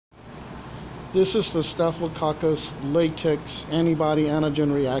This is the Staphylococcus latex antibody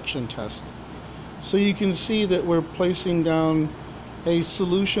antigen reaction test. So you can see that we're placing down a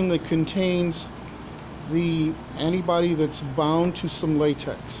solution that contains the antibody that's bound to some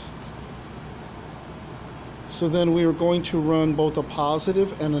latex. So then we are going to run both a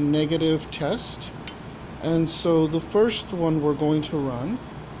positive and a negative test. And so the first one we're going to run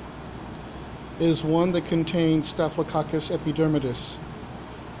is one that contains Staphylococcus epidermidis.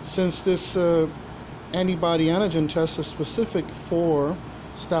 Since this antibody antigen test is specific for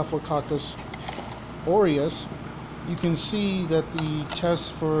Staphylococcus aureus, you can see that the tests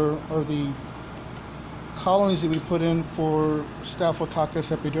for, or the colonies that we put in for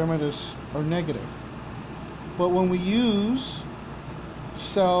Staphylococcus epidermidis are negative. But when we use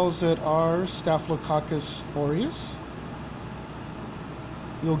cells that are Staphylococcus aureus,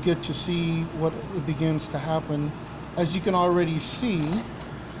 you'll get to see what begins to happen. As you can already see,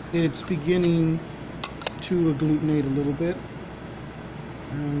 it's beginning to agglutinate a little bit.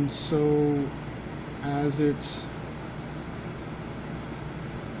 And so as it's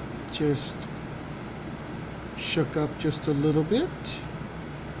just shook up just a little bit,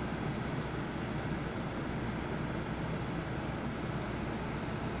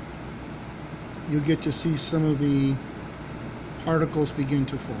 you'll get to see some of the particles begin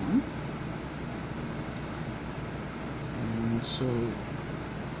to form. And so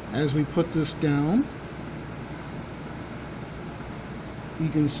as we put this down, you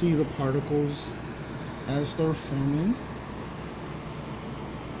can see the particles as they're forming.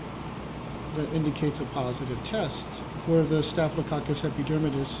 That indicates a positive test, where the Staphylococcus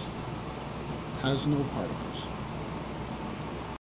epidermidis has no particles.